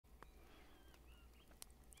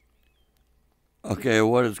Okay,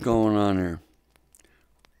 what is going on here?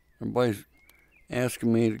 Everybody's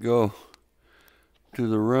asking me to go to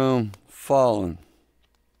the room fallen.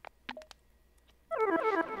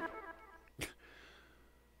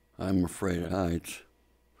 I'm afraid of heights.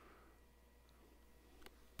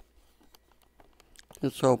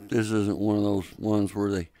 Let's hope this isn't one of those ones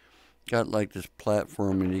where they got like this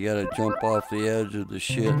platform and you gotta jump off the edge of the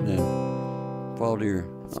shit and then fall to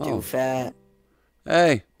your... It's too fat.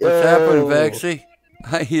 Hey, what's happening, Vexy?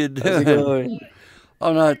 How you doing? How's it going?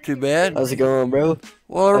 Oh, not too bad. How's it going, bro?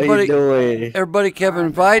 Well, everybody kept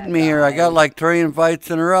inviting me here. I got like 3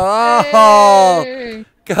 invites in a row. Oh, Hey.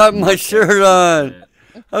 got my shirt on.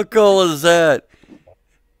 How cool is that?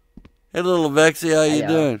 Hey, little Vexy, how you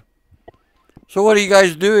doing? So what do you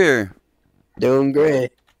guys do here? Doing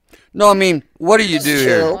great. No, I mean, what do you do A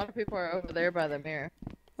here? lot of people are over there by the mirror.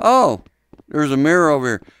 Oh, there's a mirror over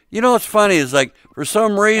here. You know what's funny is like, for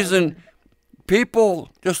some reason, people,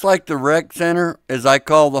 just like the rec center, as I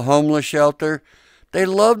call the homeless shelter, they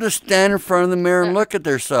love to stand in front of the mirror and look at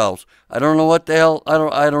themselves. I don't know what the hell,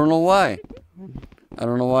 I don't know why. I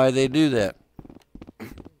don't know why they do that.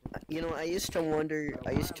 You know, I used to wonder.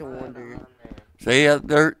 See,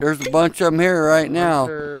 there's a bunch of them here right now,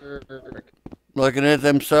 looking at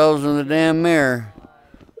themselves in the damn mirror.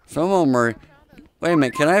 Some of them are, wait a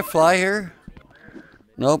minute, can I fly here?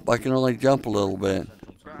 Nope, I can only jump a little bit.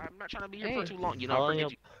 I'm not trying to be here for too long, you know.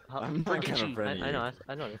 I'm forget you. I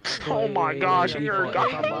know. Oh my gosh, you're a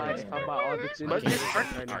guy.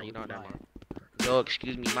 Yo,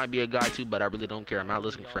 excuse me, might be a guy too, but I really don't care. I'm not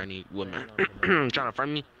looking for any women. Trying to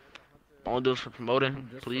friend me? All do is for promoting,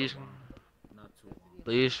 please.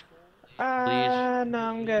 Please. No,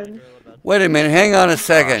 I'm good. Wait a minute, hang on a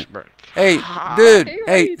second. Hey, dude,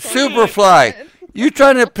 hey, Hey, Superfly, you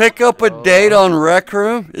trying to pick up a date on Rec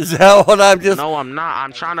Room? Is that what I'm just... No, I'm not.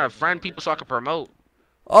 I'm trying to friend people so I can promote.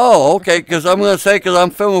 Oh, okay, because I'm going to say, because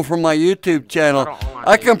I'm filming for my YouTube channel,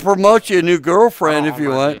 I can promote you a new girlfriend if you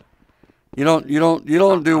want. You don't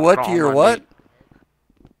do what to your what?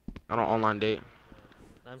 I don't online date.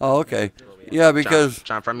 Oh, okay. Yeah, because...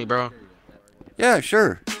 Trying to friend me, bro? Yeah,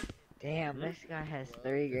 sure. Damn, this guy has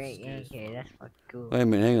 3 great Yankee. That's fucking cool. Wait a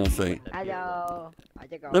minute, hang on a second. Hello.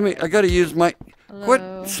 I gotta use my... Quit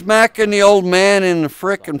smacking the old man in the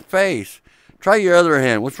frickin' face. Try your other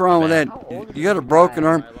hand. What's wrong with that? You got a broken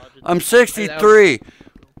arm? I'm 63.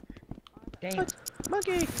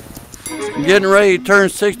 Monkey. I'm getting ready to turn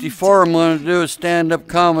 64. I'm gonna do a stand-up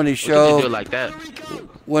comedy show. You do it like that.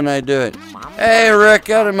 When I do it. Hey, Rick,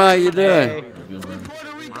 how you doing?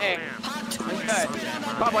 Hey.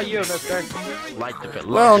 How about you, mister? Like the fit,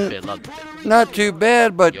 Well, love the fit, love the fit. Not too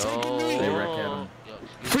bad, but... Yo.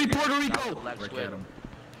 Free Puerto Rico. Wait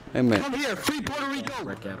a minute. Come here, free Puerto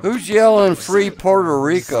Rico. Who's yelling free Puerto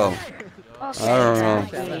Rico? I don't know.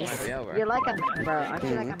 You're like a bro. Aren't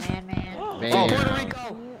you like a man? Puerto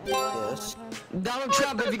Rico. Yes. Donald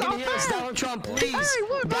Trump, if you can hear us, Donald Trump, please.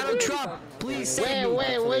 Donald Trump, please say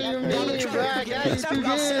Wait, what do you mean, bro? I got you too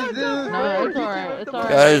good, dude. No, it's alright. It's alright.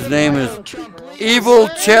 Guy's name is Evil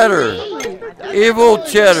Cheddar. Evil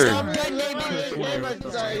Cheddar.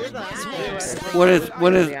 When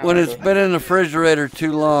it's been in the refrigerator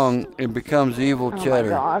too long, it becomes Evil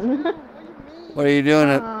Cheddar. What are you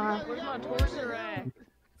doing?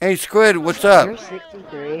 Hey, Squid, what's up? You're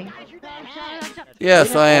 63.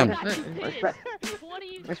 Yes, I am.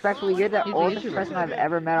 Respectfully, you're the oldest person I've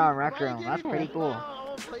ever met on Rec Room. That's pretty cool.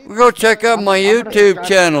 Well, go check out my YouTube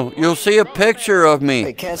channel. You'll see a picture of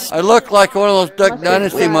me. I look like one of those Duck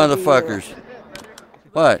Dynasty motherfuckers.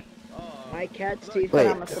 What? My cat's teeth.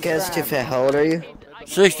 Wait, Cat's too fat. How old are you?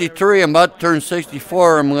 63. I'm about to turn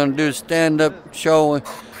 64. I'm going to do a stand-up show and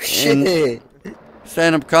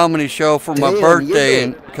stand-up comedy show for my birthday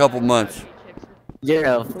in a couple months.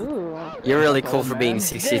 You're really cool for being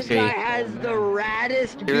 63. This guy has the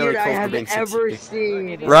raddest beard I have ever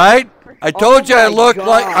seen. Right? I told you I look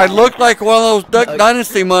like one of those Duck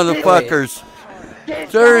Dynasty motherfuckers.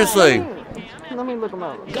 Seriously. Let me look him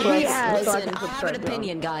up. Listen, I have an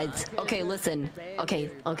opinion, guys. Okay, listen.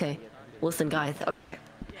 Okay. Listen, guys.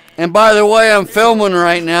 And by the way, I'm filming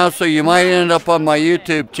right now, so you might end up on my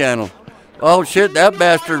YouTube channel. Oh shit, that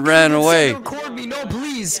bastard ran away. Record me, no,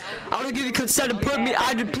 please. I don't give you consent to put me.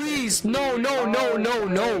 Please, no.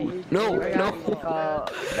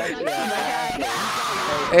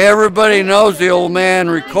 Hey, everybody knows the old man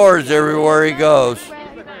records everywhere he goes.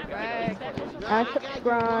 I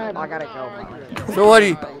subscribe. I gotta go, bro. So what do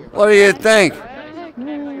you think?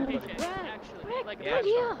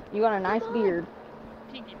 You got a nice beard.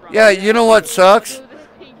 Yeah, you know what sucks?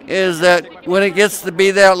 Is that when it gets to be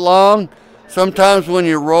that long, sometimes when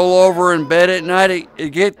you roll over in bed at night,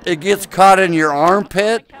 it gets caught in your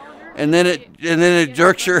armpit, and then it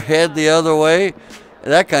jerks your head the other way.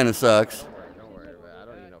 That kind of sucks.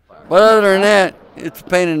 But other than that, it's a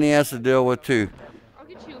pain in the ass to deal with too.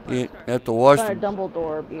 You have to wash. Got a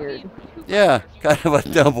Dumbledore beard. Yeah, kind of a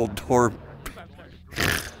Dumbledore.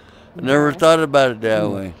 I never thought about it that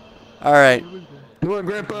way. All right. You know what,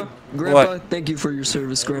 Grandpa? Grandpa, thank you for your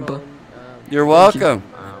service, Grandpa. You're welcome.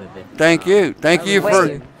 Thank you. Thank you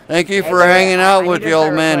for hanging out with the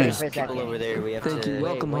old man. Thank you.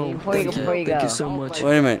 Welcome home. Thank you so much.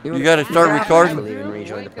 Wait a minute. You got to start recording.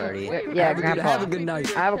 Yeah, Have Grandpa. a good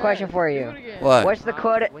night. I have a question for you. What? What's the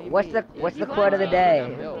quote? What's the quote of the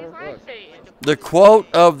day? The quote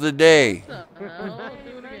of the day.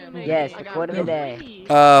 Yes, the quote of the day.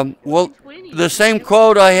 Well, the same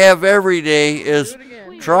quote I have every day is,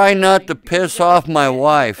 "Try not to piss off my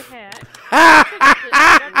wife."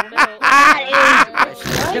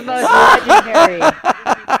 The most legendary. Now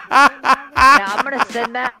I'm gonna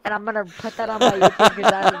send that and I'm gonna put that on my YouTube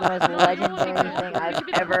because that is the most legendary thing I've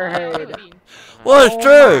ever heard. Well, it's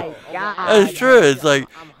true. God. It's true. It's like,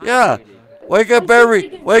 yeah. Wake up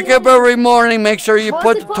every morning. Make sure you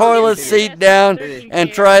put the toilet seat down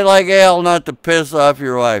and try like hell not to piss off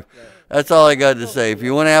your wife. That's all I got to say. If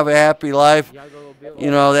you want to have a happy life,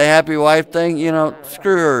 you know, the happy wife thing, you know,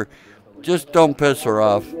 screw her. Just don't piss her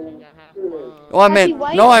off. Oh, I meant,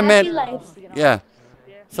 yeah,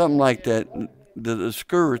 something like that. The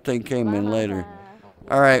screw her thing came in later.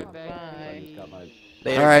 All right.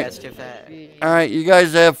 All right, you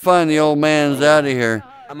guys have fun. The old man's out of here.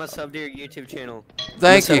 I'm a sub to your YouTube channel.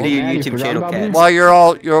 Thank you. To your YouTube channel, Cat. While you're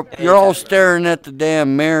all staring at the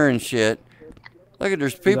damn mirror and shit. Look at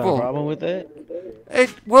there's people. You got a problem with it?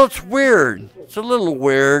 Well, it's weird. It's a little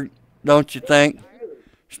weird, don't you think?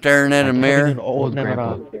 Staring at a mirror.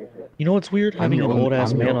 You know what's weird? Having an old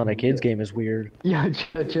ass man on a kids game is weird. Yeah.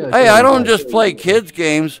 Hey, I don't just play kids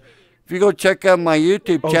games. If you go check out my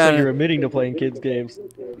YouTube channel. So you're admitting to playing kids games?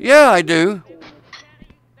 Yeah, I do.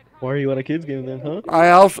 Why are you on a kids game then, huh?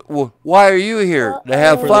 Well, why are you here? To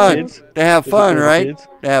have fun. To have fun, right?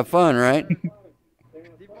 To have fun, right?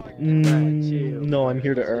 No, I'm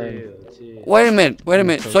here to earn. Wait a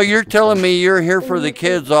minute. So you're telling me you're here for the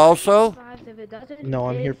kids also? No,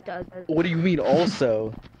 I'm here. What do you mean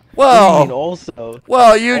also? Well, what do you mean also?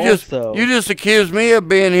 Well, you just accused me of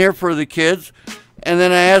being here for the kids, and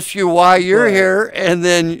then I asked you why you're here, and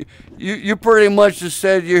then you pretty much just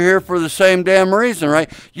said you're here for the same damn reason,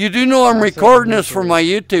 right? You do know I'm recording this for my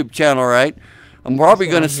YouTube channel, right? I'm probably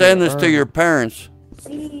going to send this to your parents.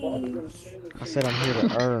 I said I'm here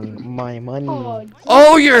to earn my money.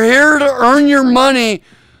 Oh, you're here to earn your money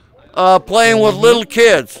playing with little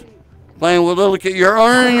kids. Playing with little kids. You're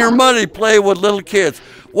earning your money playing with little kids.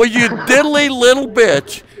 Well, you diddly little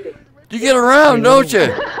bitch. You get around, don't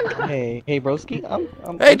you? Hey, broski.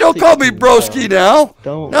 Hey, don't call me broski now.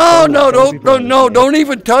 Don't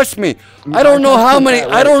even touch me. I don't know how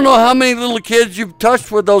many little kids you've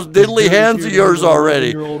touched with those diddly hands of yours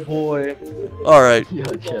already. All right.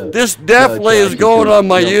 This definitely is going on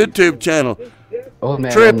my YouTube channel.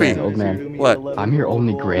 Trippy. Old man. What? I'm your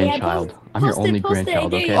only grandchild. I'm your only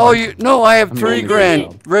grandchild, okay? Oh, no, I have 3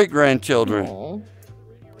 great-grandchildren.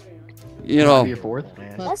 You know. Your 4th?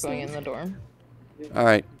 That's going in the door. All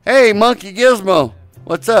right. Hey, Monkey Gizmo.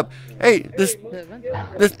 What's up? Hey, this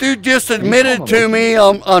dude just admitted to me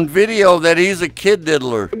on video that he's a kid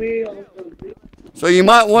diddler. So you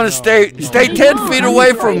might want to stay 10 feet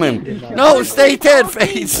away from him. No, stay 10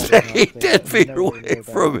 feet. Stay 10 feet away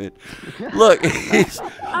from it. Look, he's.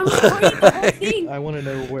 I want to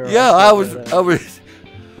know where. Yeah, I was.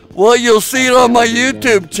 Well, you'll see it on my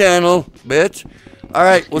YouTube channel, bitch. All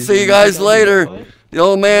right, we'll see you guys later. The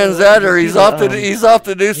old man's out there. He's off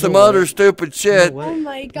to do some other stupid shit. Oh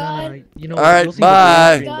my god. All right,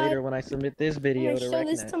 bye. Later when I submit this video to show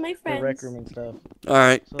this to my friends. Rec Room and stuff. All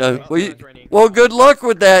right. Well, good luck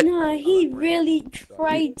with that. Nah, he really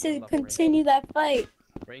tried to continue that fight.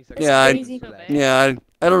 Yeah,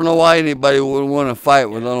 I don't know why anybody would want to fight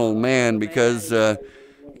with an old man because, yeah,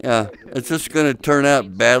 it's just going to turn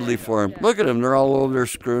out badly for him. Look at them. They're all over there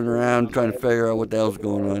screwing around trying to figure out what the hell's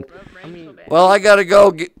going on. Well, I got to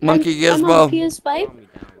go, Monkey Gizmo. I'm on PS5.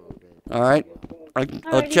 All right.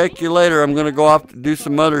 I'll check you later. I'm going to go off to do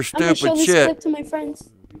some other stupid show this shit. clip to my friends.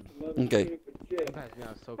 Okay.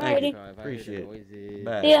 Alrighty. Appreciate it.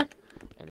 Bye. Yeah.